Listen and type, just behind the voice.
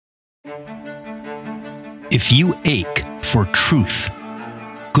If you ache for truth,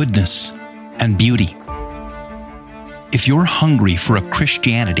 goodness, and beauty, if you're hungry for a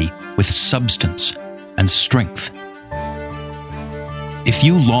Christianity with substance and strength, if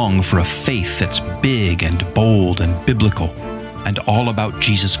you long for a faith that's big and bold and biblical and all about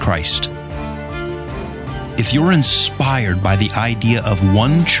Jesus Christ, if you're inspired by the idea of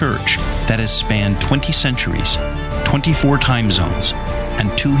one church that has spanned 20 centuries, 24 time zones,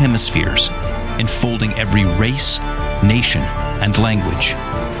 and 2 hemispheres, enfolding every race, nation, and language,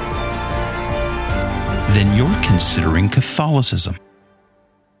 then you're considering Catholicism.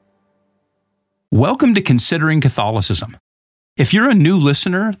 Welcome to Considering Catholicism. If you're a new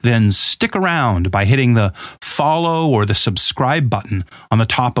listener, then stick around by hitting the follow or the subscribe button on the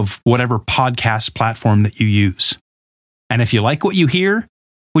top of whatever podcast platform that you use. And if you like what you hear,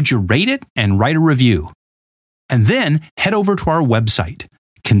 would you rate it and write a review? And then head over to our website,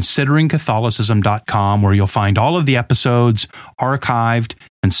 consideringcatholicism.com, where you'll find all of the episodes archived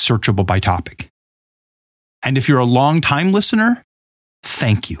and searchable by topic. And if you're a long-time listener,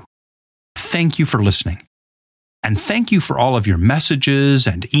 thank you. Thank you for listening. And thank you for all of your messages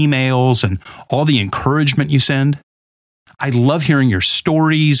and emails and all the encouragement you send. I love hearing your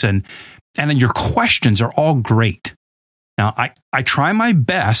stories and your questions are all great. Now, I try my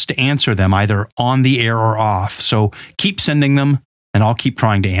best to answer them either on the air or off, so keep sending them and I'll keep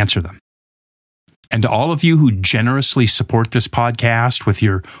trying to answer them. And to all of you who generously support this podcast with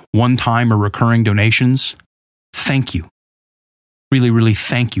your one-time or recurring donations, thank you. Really, really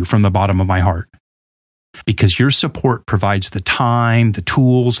thank you from the bottom of my heart. Because your support provides the time, the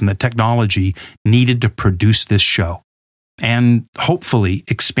tools, and the technology needed to produce this show, and hopefully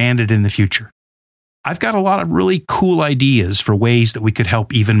expand it in the future. I've got a lot of really cool ideas for ways that we could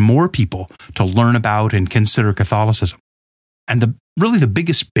help even more people to learn about and consider Catholicism. And the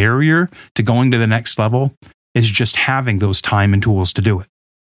biggest barrier to going to the next level is just having those time and tools to do it.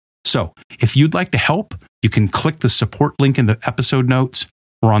 So, if you'd like to help, you can click the support link in the episode notes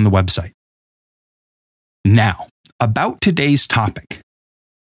or on the website. Now, about today's topic.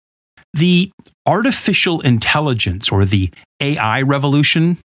 The artificial intelligence, or the AI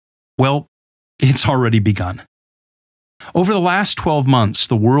revolution, well, it's already begun. Over the last 12 months,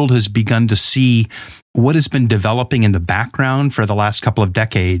 the world has begun to see what has been developing in the background for the last couple of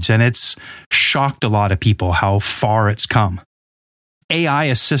decades, and it's shocked a lot of people how far it's come. AI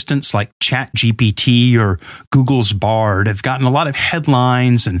assistants like ChatGPT or Google's Bard have gotten a lot of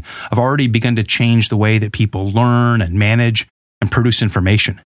headlines and have already begun to change the way that people learn and manage and produce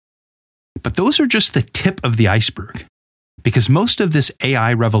information. But those are just the tip of the iceberg, because most of this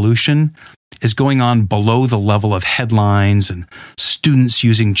AI revolution is going on below the level of headlines and students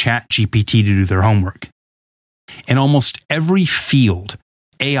using ChatGPT to do their homework. In almost every field,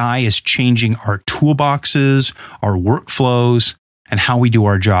 AI is changing our toolboxes, our workflows, and how we do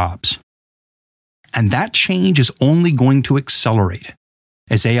our jobs. And that change is only going to accelerate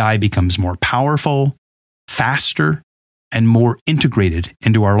as AI becomes more powerful, faster, and more integrated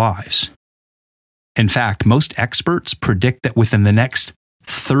into our lives. In fact, most experts predict that within the next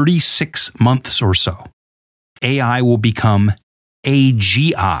 36 months or so, AI will become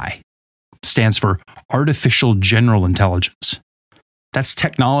AGI, stands for Artificial General Intelligence. That's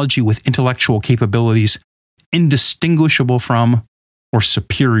technology with intellectual capabilities indistinguishable from or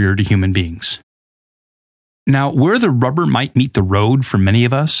superior to human beings. Now, where the rubber might meet the road for many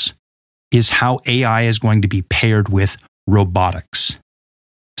of us is how AI is going to be paired with robotics.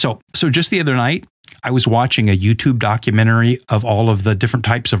 So just the other night, I was watching a YouTube documentary of all of the different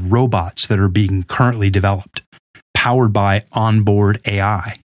types of robots that are being currently developed, powered by onboard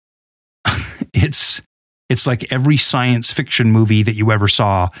AI. It's like every science fiction movie that you ever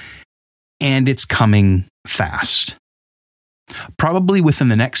saw, and it's coming fast. Probably within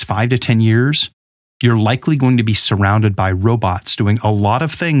the next 5 to 10 years, you're likely going to be surrounded by robots doing a lot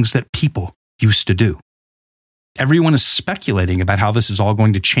of things that people used to do. Everyone is speculating about how this is all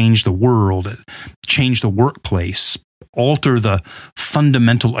going to change the world, change the workplace, alter the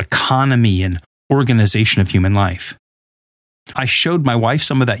fundamental economy and organization of human life. I showed my wife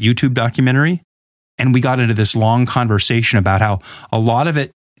some of that YouTube documentary, and we got into this long conversation about how a lot of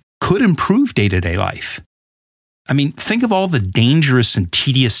it could improve day-to-day life. I mean, think of all the dangerous and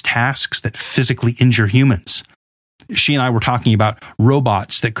tedious tasks that physically injure humans. She and I were talking about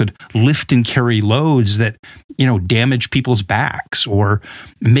robots that could lift and carry loads that, damage people's backs, or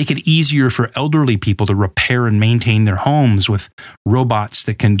make it easier for elderly people to repair and maintain their homes with robots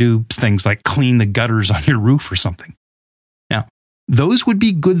that can do things like clean the gutters on your roof or something. Now, those would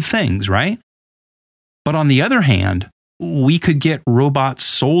be good things, right? But on the other hand, we could get robot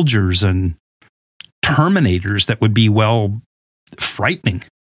soldiers and Terminators that would be, well, frightening.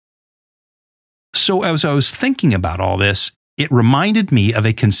 So as I was thinking about all this, it reminded me of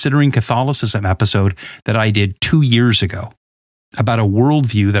a Considering Catholicism episode that I did 2 years ago about a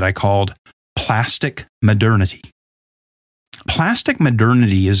worldview that I called plastic modernity. Plastic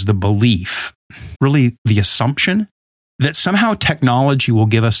modernity is the belief, really the assumption, that somehow technology will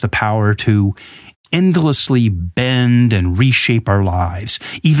give us the power to endlessly bend and reshape our lives,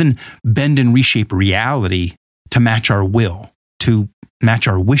 even bend and reshape reality to match our will, to match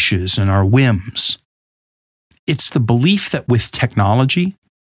our wishes and our whims. It's the belief that with technology,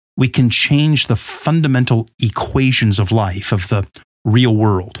 we can change the fundamental equations of life, of the real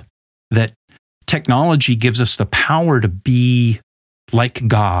world, that technology gives us the power to be like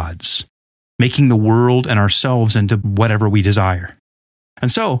gods, making the world and ourselves into whatever we desire. And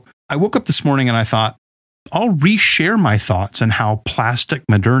so I woke up this morning and I thought, I'll reshare my thoughts on how plastic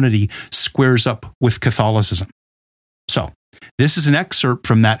modernity squares up with Catholicism. So this is an excerpt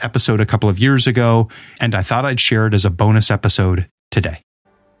from that episode a couple of years ago, and I thought I'd share it as a bonus episode today.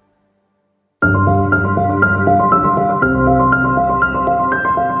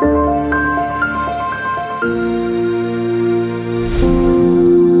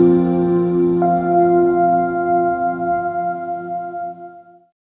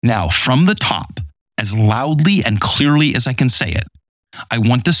 Now, from the top, as loudly and clearly as I can say it, I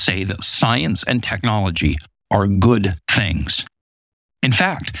want to say that science and technology are good things. In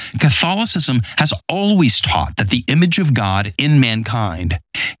fact, Catholicism has always taught that the image of God in mankind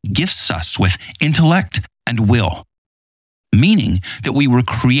gifts us with intellect and will, meaning that we were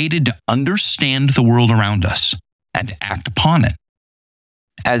created to understand the world around us and act upon it.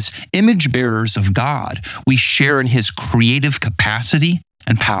 As image bearers of God, we share in His creative capacity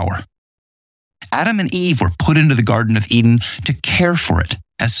and power. Adam and Eve were put into the Garden of Eden to care for it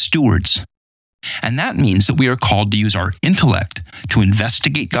as stewards. And that means that we are called to use our intellect to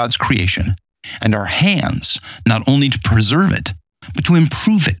investigate God's creation and our hands not only to preserve it, but to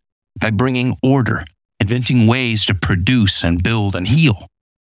improve it by bringing order, inventing ways to produce and build and heal.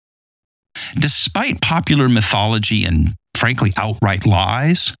 Despite popular mythology and, frankly, outright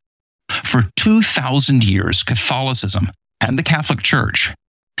lies, for 2,000 years, Catholicism and the Catholic Church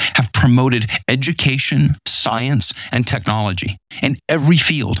have promoted education, science, and technology in every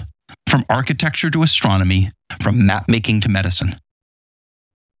field, from architecture to astronomy, from map-making to medicine.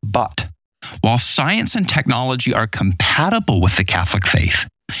 But while science and technology are compatible with the Catholic faith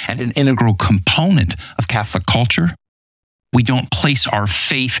and an integral component of Catholic culture, we don't place our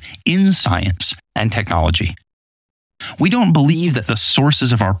faith in science and technology. We don't believe that the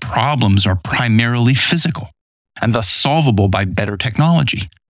sources of our problems are primarily physical and thus solvable by better technology.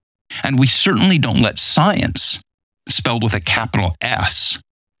 And we certainly don't let science, spelled with a capital S,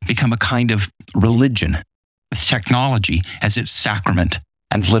 become a kind of religion with technology as its sacrament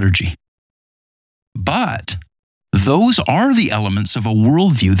and liturgy. But those are the elements of a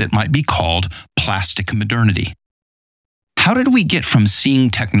worldview that might be called plastic modernity. How did we get from seeing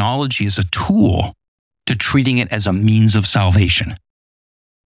technology as a tool to treating it as a means of salvation?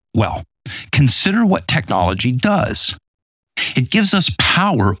 Well, consider what technology does. It gives us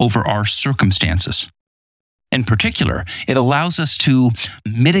power over our circumstances. In particular, it allows us to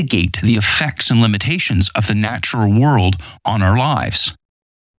mitigate the effects and limitations of the natural world on our lives.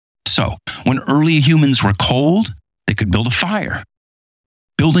 So, when early humans were cold, they could build a fire.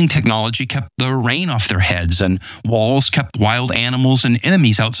 Building technology kept the rain off their heads, and walls kept wild animals and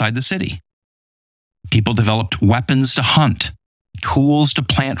enemies outside the city. People developed weapons to hunt, tools to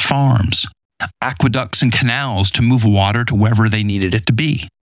plant farms, aqueducts and canals to move water to wherever they needed it to be.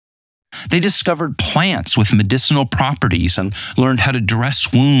 They discovered plants with medicinal properties and learned how to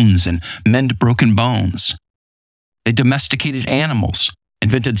dress wounds and mend broken bones. They domesticated animals,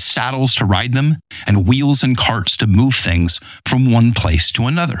 invented saddles to ride them, and wheels and carts to move things from one place to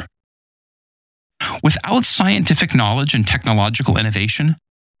another. Without scientific knowledge and technological innovation,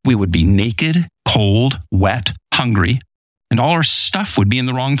 we would be naked, cold, wet, hungry, and all our stuff would be in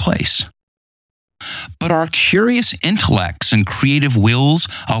the wrong place. But our curious intellects and creative wills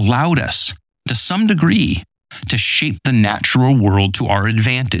allowed us, to some degree, to shape the natural world to our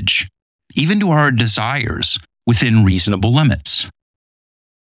advantage, even to our desires, within reasonable limits.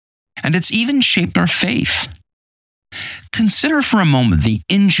 And it's even shaped our faith. Consider for a moment the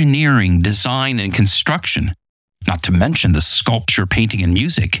engineering, design, and construction, not to mention the sculpture, painting, and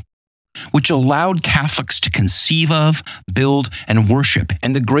music, which allowed Catholics to conceive of, build, and worship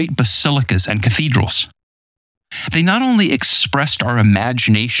in the great basilicas and cathedrals. They not only expressed our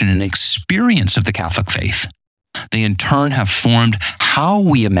imagination and experience of the Catholic faith, They in turn have formed how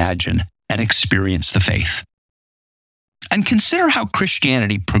we imagine and experience the faith. And consider how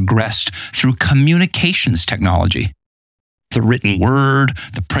Christianity progressed through communications technology. The written word,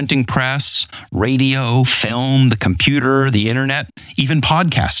 the printing press, radio, film, the computer, the internet, even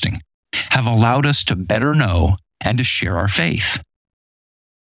podcasting have allowed us to better know and to share our faith.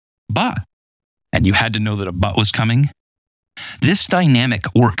 But, and you had to know that a but was coming, this dynamic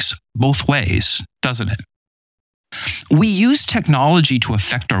works both ways, doesn't it? We use technology to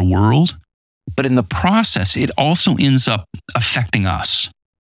affect our world, but in the process, it also ends up affecting us.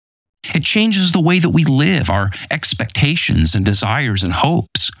 It changes the way that we live, our expectations and desires and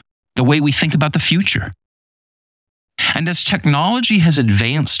hopes, the way we think about the future. And as technology has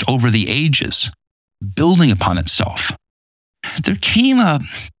advanced over the ages, building upon itself, there came a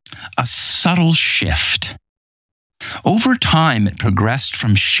subtle shift. Over time, it progressed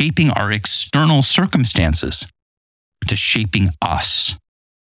from shaping our external circumstances to shaping us.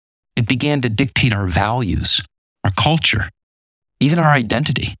 It began to dictate our values, our culture, even our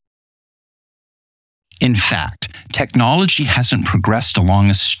identity. In fact, technology hasn't progressed along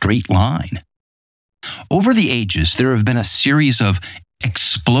a straight line. Over the ages, there have been a series of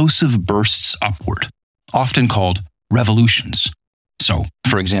explosive bursts upward, often called revolutions. So,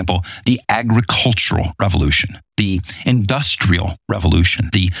 for example, the agricultural revolution, the industrial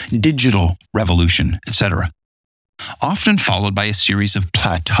revolution, the digital revolution, etc., often followed by a series of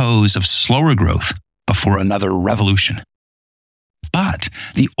plateaus of slower growth before another revolution. But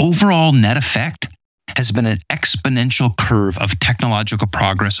the overall net effect has been an exponential curve of technological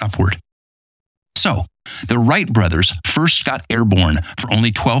progress upward. So, the Wright brothers first got airborne for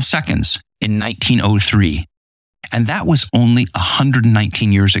only 12 seconds in 1903, and that was only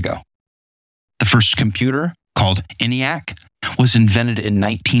 119 years ago. The first computer, called ENIAC, was invented in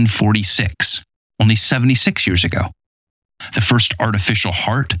 1946, only 76 years ago. The first artificial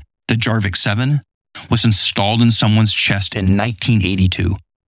heart, the Jarvik 7, was installed in someone's chest in 1982,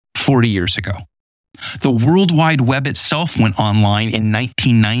 40 years ago. The World Wide Web itself went online in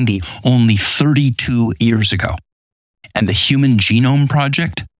 1990, only 32 years ago. And the Human Genome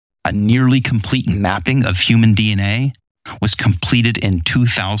Project, a nearly complete mapping of human DNA, was completed in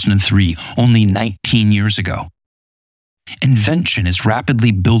 2003, only 19 years ago. Invention is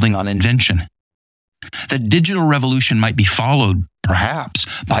rapidly building on invention. The digital revolution might be followed, perhaps,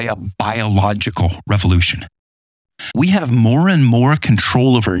 by a biological revolution. We have more and more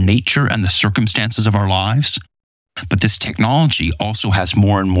control over nature and the circumstances of our lives, but this technology also has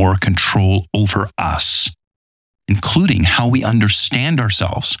more and more control over us, including how we understand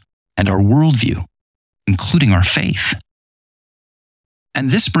ourselves and our worldview, including our faith. And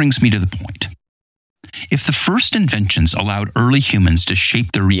this brings me to the point. If the first inventions allowed early humans to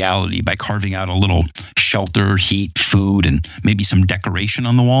shape their reality by carving out a little shelter, heat, food, and maybe some decoration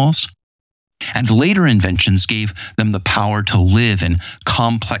on the walls, and later inventions gave them the power to live in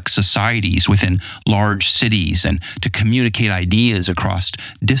complex societies within large cities and to communicate ideas across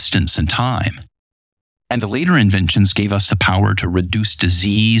distance and time, and later inventions gave us the power to reduce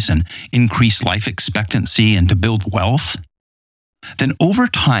disease and increase life expectancy and to build wealth, then over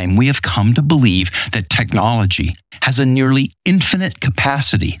time we have come to believe that technology has a nearly infinite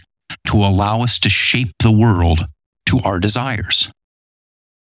capacity to allow us to shape the world to our desires.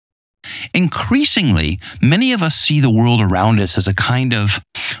 Increasingly, many of us see the world around us as a kind of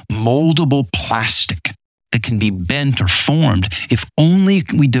moldable plastic that can be bent or formed if only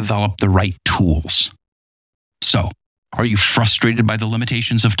we develop the right tools. So, are you frustrated by the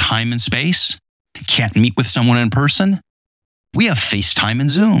limitations of time and space? Can't meet with someone in person? We have FaceTime and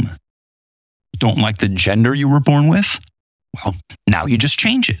Zoom. Don't like the gender you were born with? Well, now you just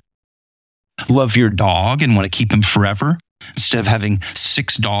change it. Love your dog and want to keep them forever instead of having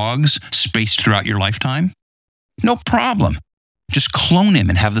 6 dogs spaced throughout your lifetime? No problem. Just clone him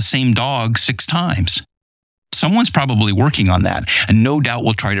and have the same dog 6 times. Someone's probably working on that, and no doubt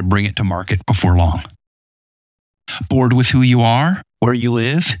will try to bring it to market before long. Bored with who you are, where you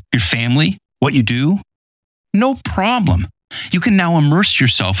live, your family, what you do? No problem. You can now immerse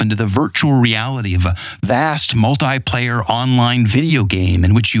yourself into the virtual reality of a vast multiplayer online video game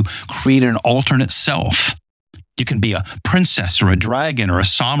in which you create an alternate self. You can be a princess or a dragon or a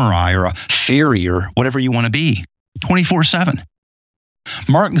samurai or a fairy or whatever you want to be, 24/7.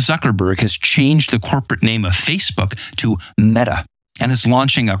 Mark Zuckerberg has changed the corporate name of Facebook to Meta and is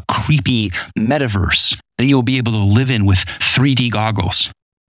launching a creepy metaverse that you'll be able to live in with 3D goggles.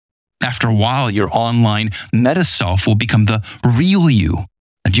 After a while, your online meta self will become the real you,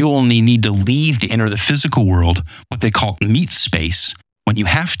 and you'll only need to leave to enter the physical world, what they call meat space, when you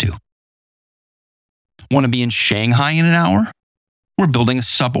have to. Want to be in Shanghai in an hour? We're building a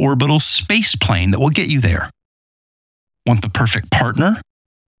suborbital space plane that will get you there. Want the perfect partner?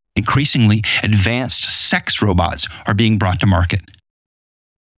 Increasingly advanced sex robots are being brought to market.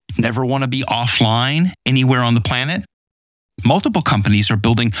 Never want to be offline anywhere on the planet? Multiple companies are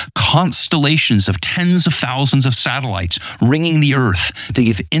building constellations of tens of thousands of satellites ringing the Earth to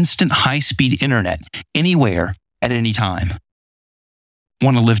give instant high-speed internet anywhere at any time.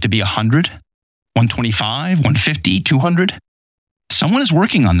 Want to live to be 100, 125, 150, 200? Someone is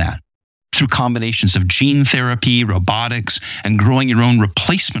working on that through combinations of gene therapy, robotics, and growing your own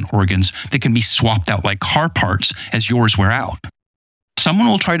replacement organs that can be swapped out like car parts as yours wear out. Someone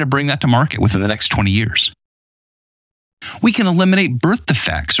will try to bring that to market within the next 20 years. We can eliminate birth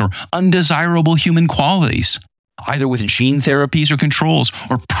defects or undesirable human qualities, either with gene therapies or controls,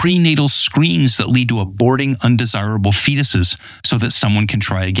 or prenatal screens that lead to aborting undesirable fetuses so that someone can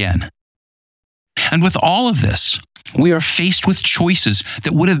try again. And with all of this, we are faced with choices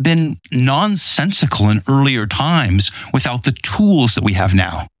that would have been nonsensical in earlier times without the tools that we have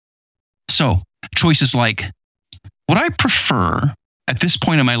now. So, choices like, would I prefer, at this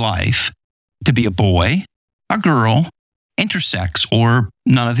point in my life, to be a boy, a girl, intersex, or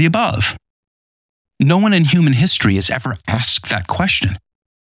none of the above? No one in human history has ever asked that question.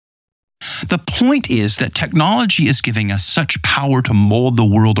 The point is that technology is giving us such power to mold the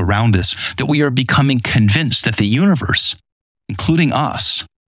world around us that we are becoming convinced that the universe, including us,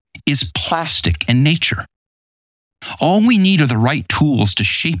 is plastic in nature. All we need are the right tools to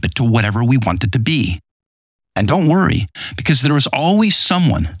shape it to whatever we want it to be. And don't worry, because there is always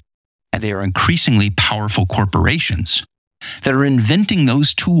someone, and they are increasingly powerful corporations, that are inventing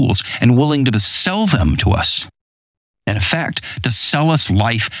those tools and willing to sell them to us. In effect, to sell us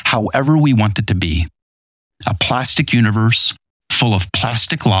life however we want it to be. A plastic universe full of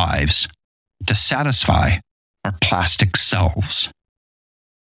plastic lives to satisfy our plastic selves.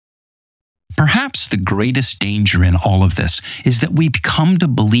 Perhaps the greatest danger in all of this is that we come to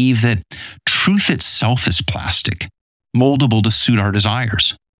believe that truth itself is plastic, moldable to suit our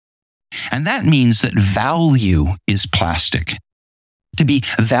desires. And that means that value is plastic. To be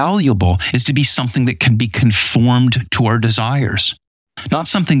valuable is to be something that can be conformed to our desires, not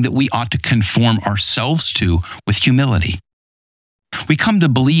something that we ought to conform ourselves to with humility. We come to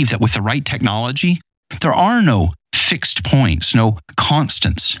believe that with the right technology, there are no fixed points, no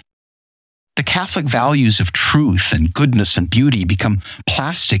constants. The Catholic values of truth and goodness and beauty become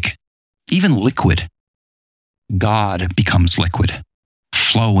plastic, even liquid. God becomes liquid,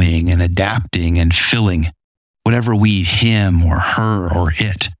 flowing and adapting and filling whatever we need him or her or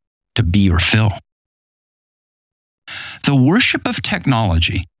it to be or fill. The worship of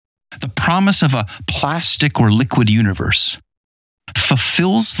technology, the promise of a plastic or liquid universe,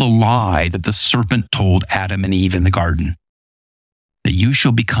 fulfills the lie that the serpent told Adam and Eve in the garden, that you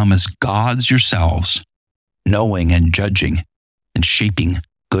shall become as gods yourselves, knowing and judging and shaping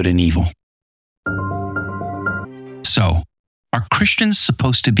good and evil. So, are Christians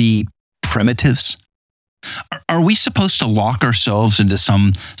supposed to be primitives? Are we supposed to lock ourselves into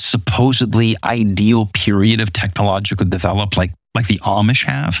some supposedly ideal period of technological development like the Amish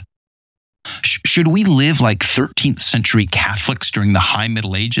have? Should we live like 13th century Catholics during the High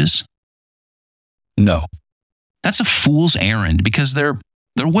Middle Ages? No. That's a fool's errand because there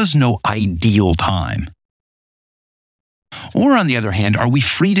was no ideal time. Or on the other hand, are we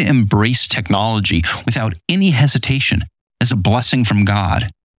free to embrace technology without any hesitation as a blessing from God,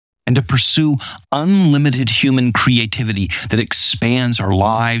 and to pursue unlimited human creativity that expands our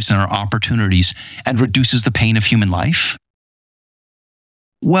lives and our opportunities and reduces the pain of human life?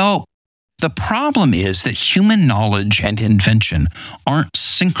 Well, the problem is that human knowledge and invention aren't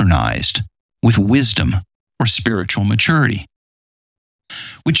synchronized with wisdom or spiritual maturity.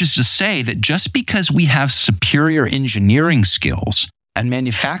 Which is to say that just because we have superior engineering skills and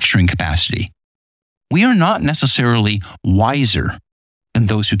manufacturing capacity, we are not necessarily wiser than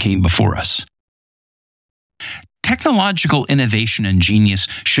those who came before us. Technological innovation and genius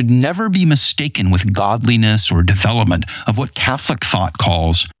should never be mistaken with godliness or development of what Catholic thought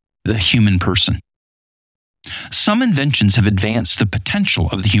calls the human person. Some inventions have advanced the potential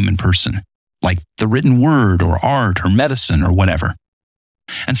of the human person, like the written word or art or medicine or whatever.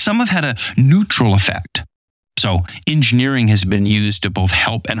 And some have had a neutral effect. So engineering has been used to both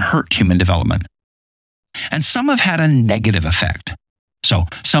help and hurt human development. And some have had a negative effect. So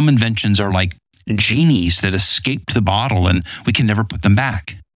some inventions are like genies that escaped the bottle and we can never put them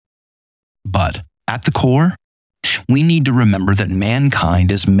back. But at the core, we need to remember that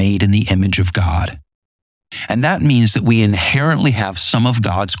mankind is made in the image of God. And that means that we inherently have some of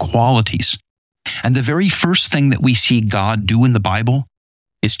God's qualities And the very first thing that we see God do in the Bible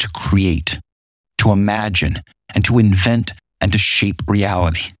is to create, to imagine, and to invent and to shape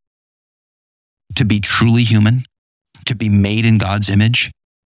reality. To be truly human, to be made in God's image,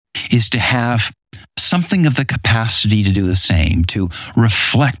 is to have something of the capacity to do the same, to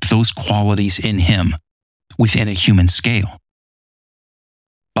reflect those qualities in Him within a human scale.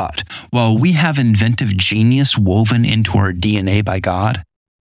 But while we have inventive genius woven into our DNA by God,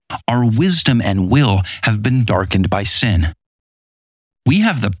 our wisdom and will have been darkened by sin. We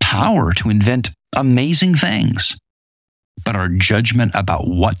have the power to invent amazing things, but our judgment about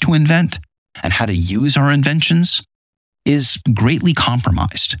what to invent and how to use our inventions is greatly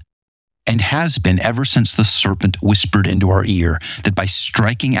compromised, and has been ever since the serpent whispered into our ear that by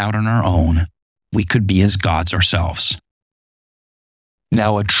striking out on our own, we could be as gods ourselves.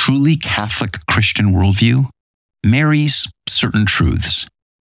 Now, a truly Catholic Christian worldview marries certain truths.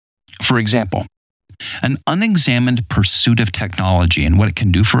 For example, an unexamined pursuit of technology and what it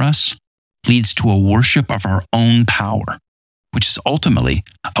can do for us leads to a worship of our own power, which is ultimately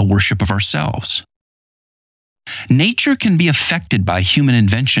a worship of ourselves. Nature can be affected by human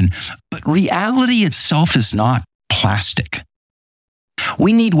invention, but reality itself is not plastic.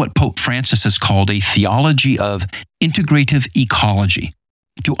 We need what Pope Francis has called a theology of integrative ecology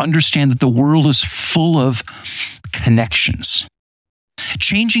to understand that the world is full of connections.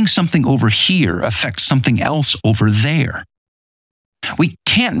 Changing something over here affects something else over there. We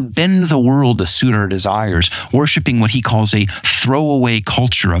can't bend the world to suit our desires, worshiping what he calls a throwaway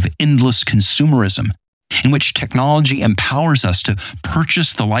culture of endless consumerism, in which technology empowers us to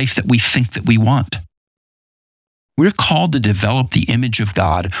purchase the life that we think that we want. We're called to develop the image of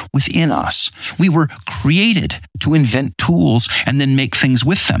God within us. We were created to invent tools and then make things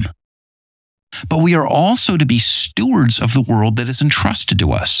with them. But we are also to be stewards of the world that is entrusted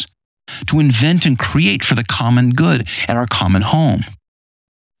to us, to invent and create for the common good and our common home.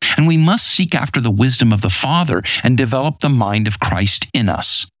 And we must seek after the wisdom of the Father and develop the mind of Christ in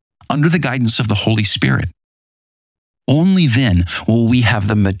us, under the guidance of the Holy Spirit. Only then will we have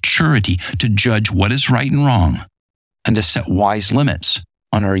the maturity to judge what is right and wrong and to set wise limits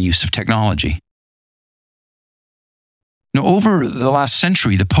on our use of technology. Now, over the last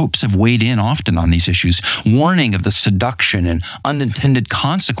century, the popes have weighed in often on these issues, warning of the seduction and unintended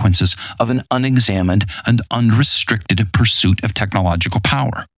consequences of an unexamined and unrestricted pursuit of technological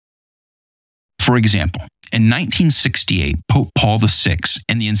power. For example, in 1968, Pope Paul VI,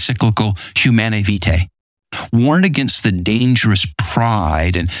 in the encyclical Humanae Vitae, warned against the dangerous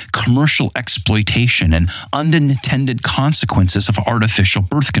pride and commercial exploitation and unintended consequences of artificial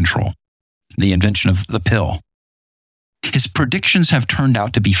birth control, the invention of the pill. His predictions have turned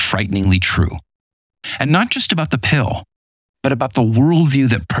out to be frighteningly true. And not just about the pill, but about the worldview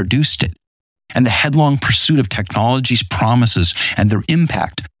that produced it and the headlong pursuit of technology's promises and their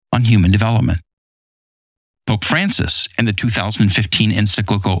impact on human development. Pope Francis, in the 2015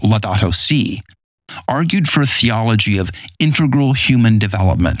 encyclical Laudato Si, argued for a theology of integral human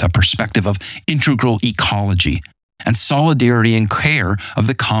development, a perspective of integral ecology, and solidarity and care of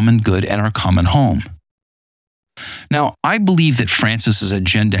the common good and our common home. Now, I believe that Francis's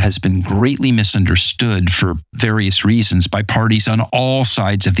agenda has been greatly misunderstood for various reasons by parties on all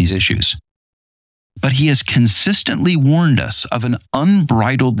sides of these issues. But he has consistently warned us of an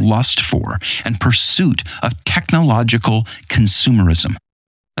unbridled lust for and pursuit of technological consumerism,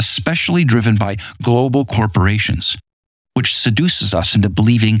 especially driven by global corporations, which seduces us into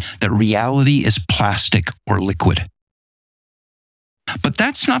believing that reality is plastic or liquid. But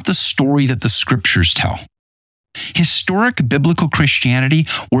that's not the story that the scriptures tell. Historic biblical Christianity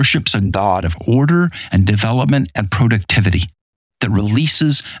worships a God of order and development and productivity that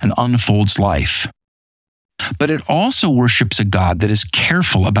releases and unfolds life. But it also worships a God that is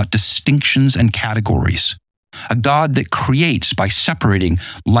careful about distinctions and categories, a God that creates by separating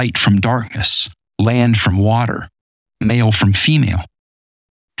light from darkness, land from water, male from female.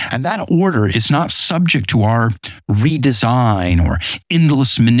 And that order is not subject to our redesign or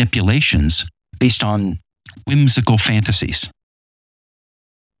endless manipulations based on whimsical fantasies.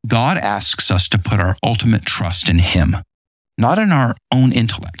 God asks us to put our ultimate trust in Him, not in our own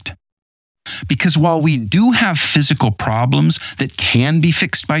intellect. Because while we do have physical problems that can be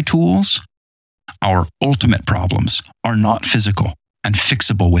fixed by tools, our ultimate problems are not physical and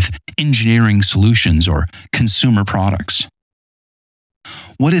fixable with engineering solutions or consumer products.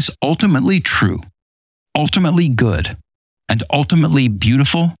 What is ultimately true, ultimately good, and ultimately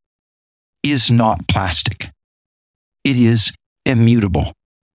beautiful is not plastic. It is immutable,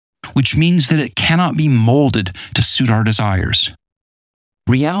 which means that it cannot be molded to suit our desires.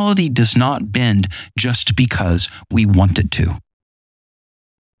 Reality does not bend just because we want it to.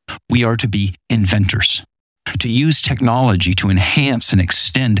 We are to be inventors, to use technology to enhance and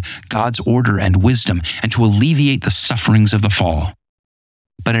extend God's order and wisdom and to alleviate the sufferings of the fall,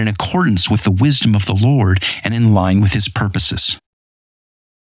 but in accordance with the wisdom of the Lord and in line with his purposes.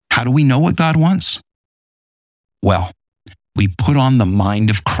 How do we know what God wants? Well, we put on the mind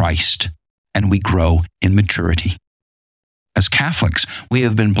of Christ and we grow in maturity. As Catholics, we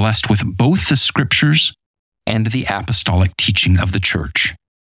have been blessed with both the scriptures and the apostolic teaching of the church.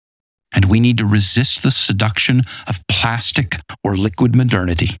 And we need to resist the seduction of plastic or liquid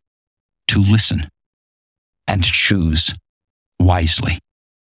modernity, to listen and choose wisely.